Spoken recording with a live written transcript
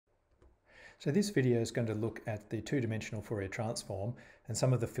So this video is going to look at the two-dimensional Fourier transform and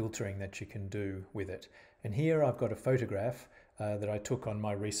some of the filtering that you can do with it. And here I've got a photograph that I took on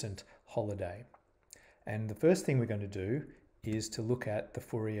my recent holiday. And the first thing we're going to do is to look at the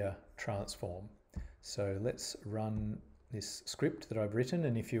Fourier transform. So let's run this script that I've written,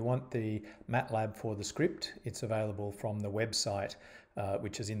 and if you want the MATLAB for the script, it's available from the website,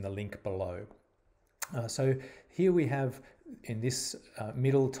 which is in the link below. So here we have, in this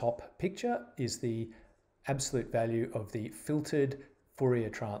middle top picture, is the absolute value of the filtered Fourier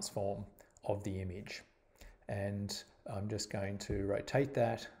transform of the image. And I'm just going to rotate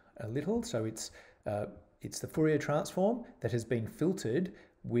that a little. So it's the Fourier transform that has been filtered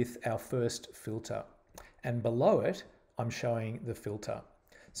with our first filter. And below it, I'm showing the filter.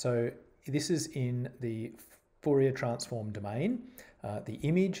 So this is in the Fourier transform domain. The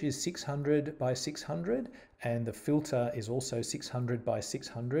image is 600 by 600 and the filter is also 600 by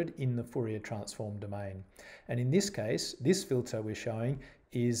 600 in the Fourier transform domain. And in this case, this filter we're showing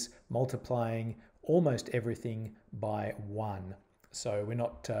is multiplying almost everything by 1. So we're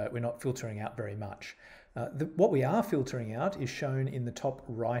not filtering out very much. What we are filtering out is shown in the top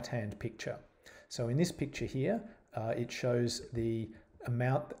right-hand picture. So in this picture here, it shows the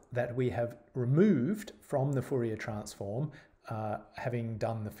amount that we have removed from the Fourier transform having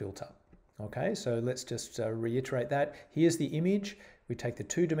done the filter. Okay, so let's just reiterate that. Here's the image. We take the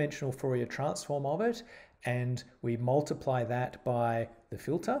two-dimensional Fourier transform of it and we multiply that by the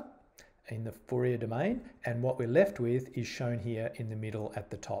filter in the Fourier domain, and what we're left with is shown here in the middle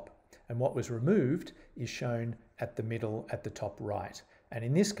at the top. And what was removed is shown at the middle at the top right. And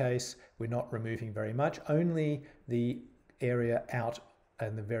in this case, we're not removing very much, only the area out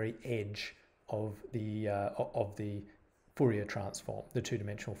and the very edge of the Fourier transform, the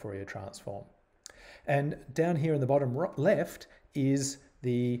two-dimensional Fourier transform. And down here in the bottom left is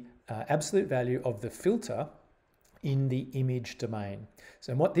the absolute value of the filter in the image domain.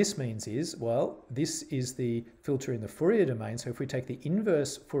 So what this means is, well, this is the filter in the Fourier domain. So if we take the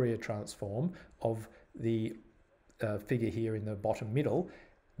inverse Fourier transform of the figure here in the bottom middle,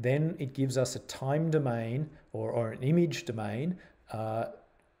 then it gives us a time domain or an image domain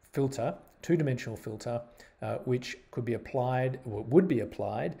filter, two-dimensional filter, which could be applied or would be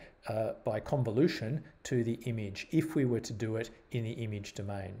applied by convolution to the image if we were to do it in the image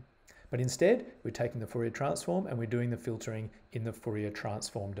domain. But instead, we're taking the Fourier transform and we're doing the filtering in the Fourier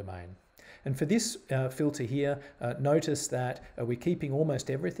transform domain. And for this filter here, notice that we're keeping almost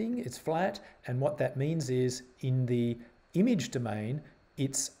everything. It's flat, and what that means is in the image domain,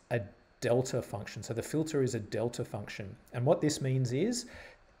 it's a delta function. So the filter is a delta function. And what this means is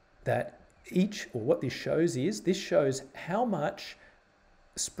that what this shows is, this shows how much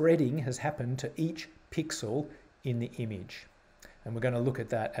spreading has happened to each pixel in the image. And we're going to look at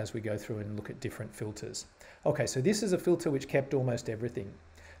that as we go through and look at different filters. Okay, so this is a filter which kept almost everything.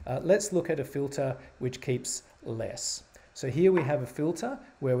 Let's look at a filter which keeps less. So here we have a filter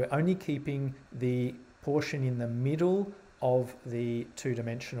where we're only keeping the portion in the middle of the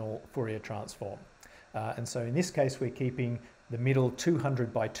two-dimensional Fourier transform. And so in this case, we're keeping the middle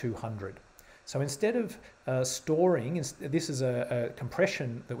 200 by 200. So instead of storing, this is a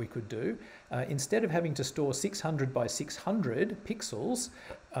compression that we could do, instead of having to store 600 by 600 pixels,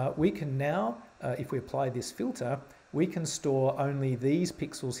 we can now, if we apply this filter, we can store only these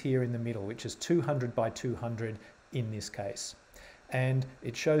pixels here in the middle, which is 200 by 200 in this case. And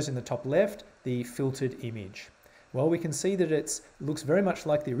it shows in the top left the filtered image. Well, we can see that it looks very much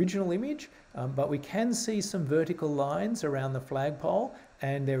like the original image, but we can see some vertical lines around the flagpole,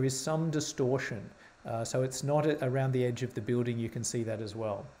 and there is some distortion. So it's not around the edge of the building, you can see that as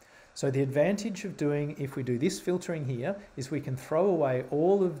well. So the advantage of doing, if we do this filtering here, is we can throw away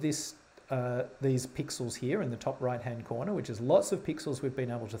all of these pixels here in the top right-hand corner, which is lots of pixels we've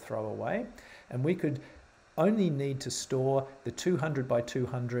been able to throw away, and we could only need to store the 200 by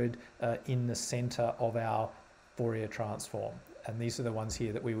 200 in the center of our Fourier transform, and these are the ones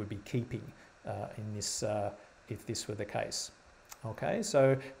here that we would be keeping in this if this were the case. Okay,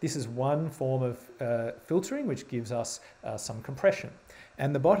 so this is one form of filtering which gives us some compression,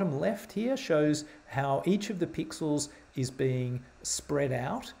 and the bottom left here shows how each of the pixels is being spread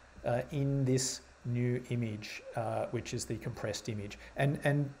out in this new image, which is the compressed image.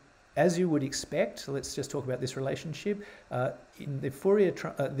 And as you would expect, let's just talk about this relationship. In the Fourier,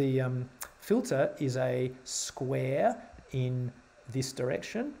 filter is a square in this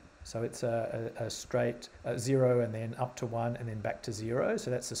direction. So it's a straight 0 and then up to 1 and then back to 0.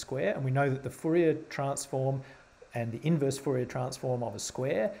 So that's a square. And we know that the Fourier transform and the inverse Fourier transform of a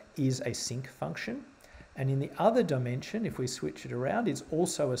square is a sinc function. And in the other dimension, if we switch it around, it's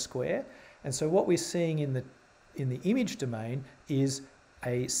also a square. And so what we're seeing in the image domain is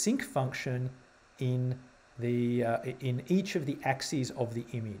a sinc function in each of the axes of the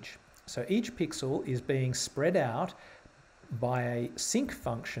image. So each pixel is being spread out by a sinc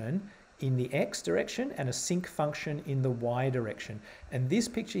function in the x direction and a sinc function in the y direction. And this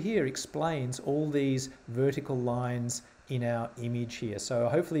picture here explains all these vertical lines in our image here. So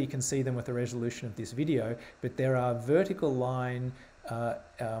hopefully you can see them with the resolution of this video, but there are vertical line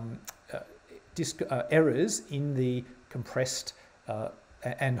errors in the compressed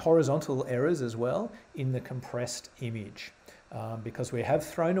and horizontal errors as well in the compressed image. Because we have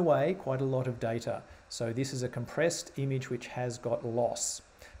thrown away quite a lot of data. So this is a compressed image which has got loss.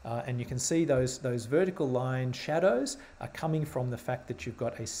 And you can see those vertical line shadows are coming from the fact that you've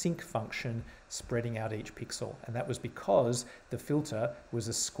got a sinc function spreading out each pixel. And that was because the filter was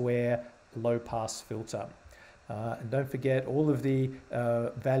a square low-pass filter. And don't forget, all of the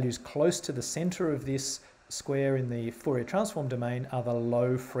values close to the center of this square in the Fourier transform domain are the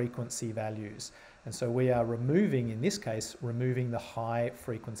low frequency values. And so we are removing, in this case, removing the high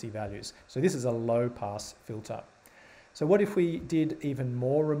frequency values. So this is a low pass filter. So what if we did even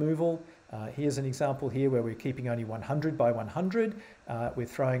more removal? Here's an example here where we're keeping only 100 by 100. We're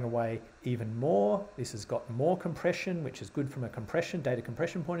throwing away even more. This has got more compression, which is good from a data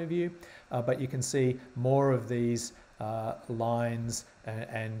compression point of view. But you can see more of these lines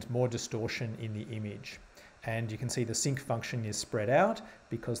and more distortion in the image. And you can see the sinc function is spread out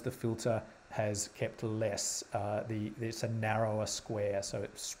because the filter has kept less. It's a narrower square, so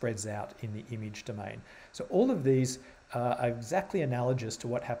it spreads out in the image domain. So all of these are exactly analogous to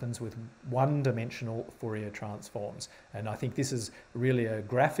what happens with one-dimensional Fourier transforms. And I think this is really a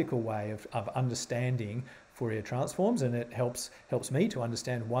graphical way of understanding Fourier transforms, and it helps me to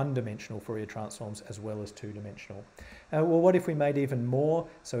understand one-dimensional Fourier transforms as well as two-dimensional. Well, what if we made even more?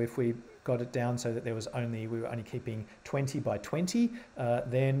 So if we got it down so that we were only keeping 20 by 20,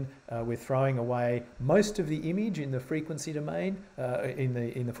 then we're throwing away most of the image in the frequency domain,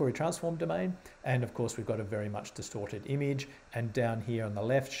 in the Fourier transform domain, and of course we've got a very much distorted image. And down here on the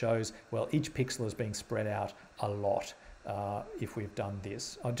left shows, well, each pixel is being spread out a lot. If we've done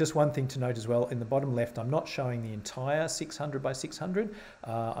this. Just one thing to note as well, in the bottom left, I'm not showing the entire 600 by 600.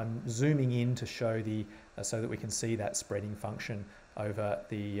 I'm zooming in to show so that we can see that spreading function over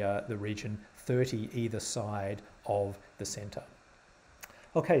the region 30 either side of the center.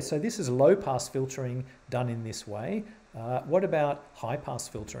 Okay, so this is low pass filtering done in this way. What about high pass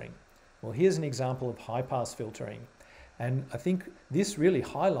filtering? Well, here's an example of high pass filtering. And I think this really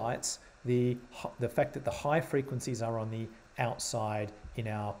highlights the fact that the high frequencies are on the outside in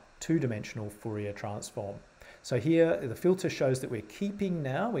our two-dimensional Fourier transform. So here the filter shows that we're keeping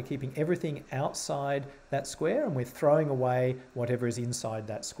everything outside that square, and we're throwing away whatever is inside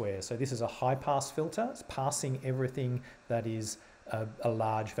that square. So this is a high pass filter. It's passing everything that is a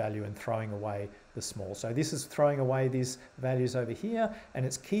large value and throwing away the small. So this is throwing away these values over here, and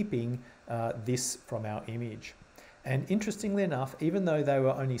it's keeping this from our image. And interestingly enough, even though they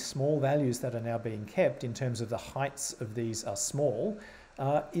were only small values that are now being kept in terms of the heights of these are small,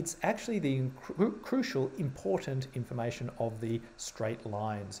 it's actually the crucial, important information of the straight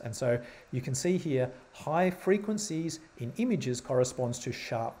lines. And so you can see here, high frequencies in images corresponds to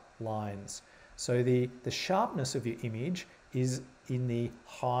sharp lines. So the sharpness of your image is in the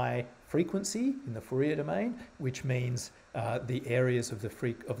high frequency in the Fourier domain, which means the areas of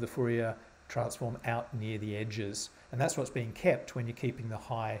the Fourier transform out near the edges. And that's what's being kept when you're keeping the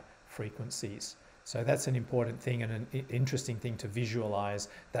high frequencies. So that's an important thing and an interesting thing to visualize.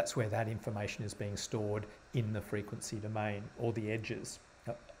 That's where that information is being stored in the frequency domain, or the edges.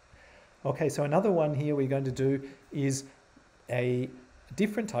 Okay, so another one here we're going to do is a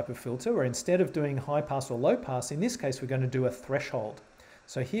different type of filter, where instead of doing high pass or low pass, in this case we're going to do a threshold.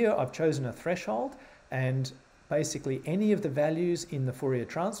 So here I've chosen a threshold, and basically any of the values in the Fourier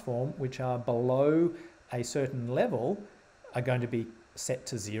transform which are below a certain level are going to be set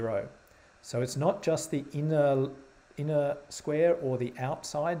to 0. So it's not just the inner square or the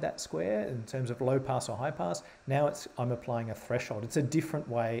outside that square in terms of low pass or high pass. Now I'm applying a threshold. It's a different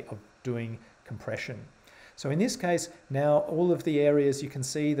way of doing compression. So in this case, now all of the areas you can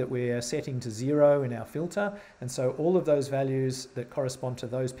see that we're setting to 0 in our filter, and so all of those values that correspond to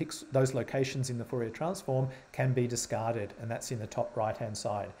those locations in the Fourier transform can be discarded, and that's in the top right-hand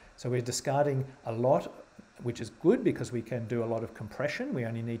side. So we're discarding a lot, which is good because we can do a lot of compression. We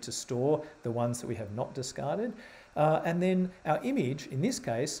only need to store the ones that we have not discarded. And then our image, in this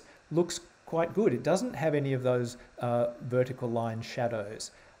case, looks quite good. It doesn't have any of those vertical line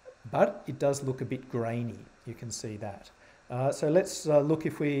shadows. but it does look a bit grainy. You can see that. So let's look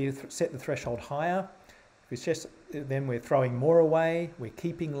if we set the threshold higher. If we then we're throwing more away, we're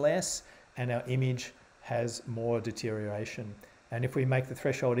keeping less, and our image has more deterioration. And if we make the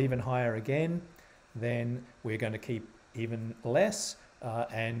threshold even higher again, then we're going to keep even less.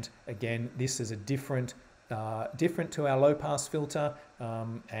 And again, this is a different to our low pass filter,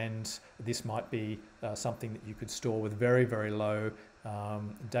 and this might be something that you could store with very, very low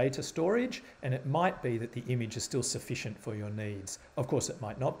data storage, and it might be that the image is still sufficient for your needs. Of course it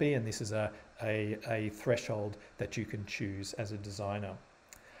might not be, and this is a threshold that you can choose as a designer.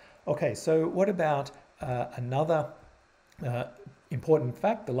 Okay, so what about another important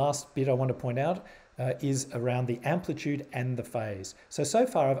fact? The last bit I want to point out is around the amplitude and the phase. So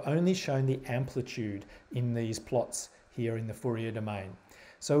far I've only shown the amplitude in these plots here in the Fourier domain.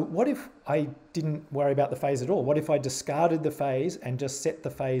 So what if I didn't worry about the phase at all? What if I discarded the phase and just set the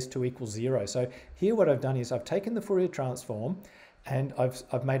phase to equal 0? So here what I've done is I've taken the Fourier transform and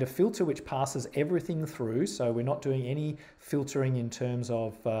I've made a filter which passes everything through. So we're not doing any filtering in terms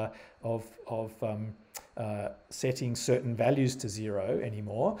of setting certain values to 0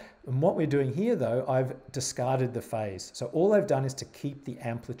 anymore. And what we're doing here though, I've discarded the phase. So all I've done is to keep the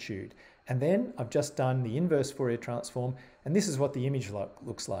amplitude. And then I've just done the inverse Fourier transform, and this is what the image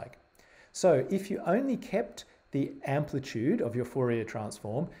looks like. So if you only kept the amplitude of your Fourier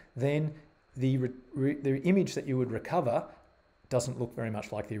transform, then the image that you would recover doesn't look very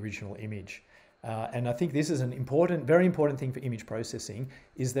much like the original image. And I think this is an important, very important thing for image processing,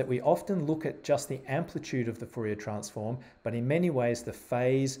 is that we often look at just the amplitude of the Fourier transform, but in many ways the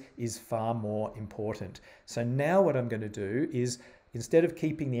phase is far more important. So now what I'm going to do is, instead of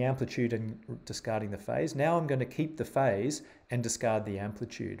keeping the amplitude and discarding the phase, now I'm going to keep the phase and discard the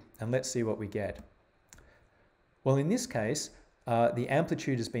amplitude. And let's see what we get. Well, in this case, the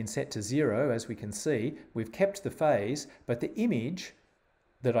amplitude has been set to 0, as we can see. We've kept the phase, but the image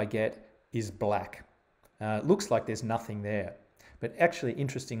that I get is black. Looks like there's nothing there. But actually,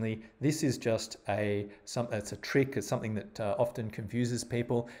 interestingly, this is just it's a trick. It's something that often confuses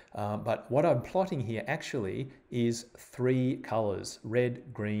people. But what I'm plotting here actually is 3 colors: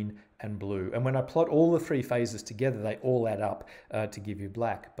 red, green, and blue. And when I plot all the 3 phases together, they all add up to give you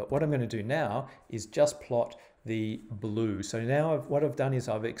black. But what I'm going to do now is just plot the blue. So now what I've done is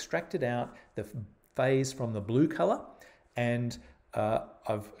I've extracted out the phase from the blue color, and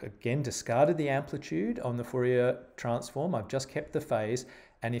I've again discarded the amplitude on the Fourier transform. I've just kept the phase,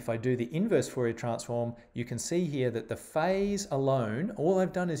 and if I do the inverse Fourier transform, you can see here that the phase alone, all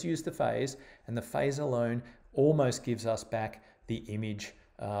I've done is use the phase, and the phase alone almost gives us back the image.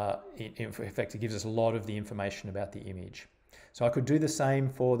 In fact, it gives us a lot of the information about the image. So I could do the same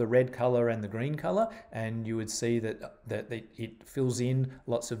for the red color and the green color, and you would see that it fills in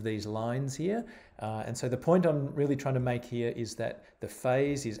lots of these lines here. And so the point I'm really trying to make here is that the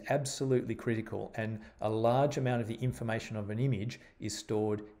phase is absolutely critical, and a large amount of the information of an image is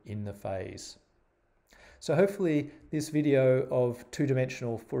stored in the phase. So hopefully this video of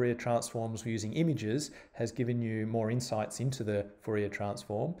two-dimensional Fourier transforms using images has given you more insights into the Fourier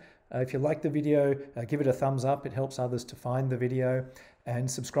transform. If you like the video, give it a thumbs up. It helps others to find the video,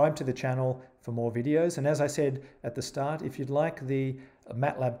 and subscribe to the channel for more videos. And as I said at the start, if you'd like the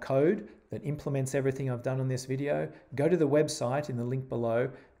MATLAB code that implements everything I've done on this video, go to the website in the link below,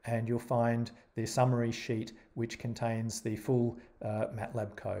 and you'll find the summary sheet which contains the full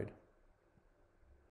MATLAB code.